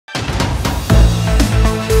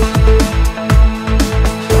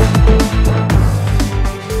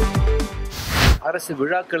அரசு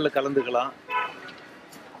விழாக்களில் கலந்துக்கலாம்,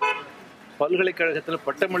 பல்கலைக்கழகத்தில்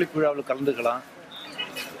பட்டமளிப்பு விழாவில் கலந்துக்கலாம்.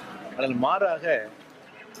 அதில் மாறாக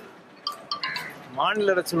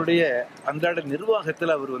மாநில அரசுடைய அன்றாட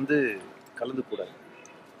நிர்வாகத்தில் அவர் கலந்து கூடாது.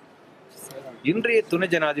 இன்றைய துணை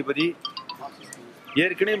ஜனாதிபதி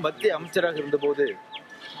ஏற்கனவே மத்திய அமைச்சராக இருந்தபோது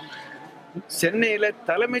சென்னையில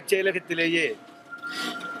தலைமைச் செயலகத்திலேயே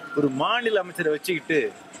ஒரு மாநில அமைச்சரை வச்சுக்கிட்டு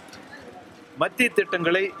மத்திய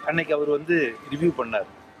திட்டங்களை அன்னைக்கு அவர் ரிவ்யூ பண்ணார்.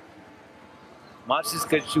 மார்க்சிஸ்ட்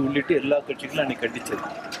கட்சி உள்ளிட்ட எல்லா கட்சிகளும் அன்னைக்கு கண்டிச்சது.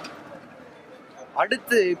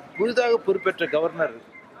 அடுத்து புதிதாக பொறுப்பேற்ற கவர்னர்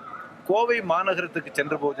கோவை மாநகரத்துக்கு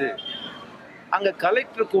சென்றபோது அங்க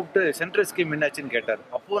கலெக்டர் கூப்பிட்டு சென்ட்ரல் ஸ்கீம் என்னாச்சுன்னு கேட்டார்.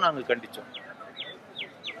 அப்போ நாங்கள் கண்டிச்சோம்.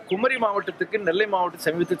 குமரி மாவட்டத்துக்கு நெல்லை மாவட்டம்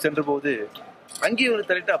சமீபத்தில் சென்றபோது அங்கேயும்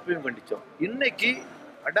தலையிட்டு அப்பயும் கண்டிச்சோம். இன்னைக்கு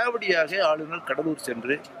அடாவடியாக ஆளுநர் கடலூர்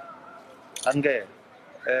சென்று அங்க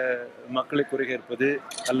மக்களை குறை கேட்பது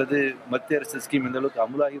அல்லது மத்திய அரசு ஸ்கீம் எந்த அளவுக்கு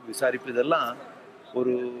அமலாகி விசாரிப்பு, இதெல்லாம்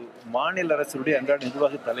ஒரு மாநில அரசுடைய அன்றாட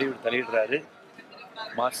நிர்வாக தலையிடுறாரு.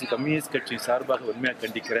 மார்க்சிஸ்ட் கம்யூனிஸ்ட் கட்சி சார்பாக உண்மையாக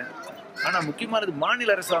கண்டிக்கிறேன். ஆனால் முக்கியமானது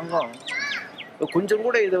மாநில அரசாங்கம் கொஞ்சம்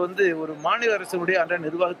கூட இதை ஒரு மாநில அரசுடைய அன்றாட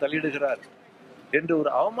நிர்வாக தலையிடுகிறார் என்று ஒரு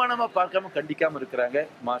அவமானமா பார்க்காம கண்டிக்காம இருக்கிறாங்க.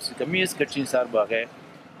 மார்க்சிஸ்ட் கம்யூனிஸ்ட் கட்சியின் சார்பாக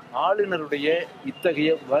ஆளுநருடைய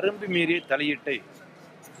இத்தகைய வரம்பு மீறிய தலையீட்டை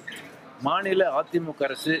மாநில அதிமுக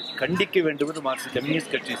அரசு கண்டிக்க வேண்டும் என்று மார்க்சிஸ்ட்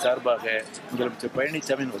கம்யூனிஸ்ட் கட்சி சார்பாக முதலமைச்சர்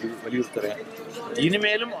பழனிசாமி வலியுறுத்துறேன்.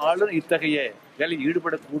 இனிமேலும் ஆளுநர் இத்தகைய வேலையில்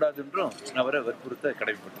ஈடுபடக்கூடாது என்றும் அவரை வற்புறுத்த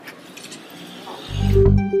கடமைப்பட்டேன்.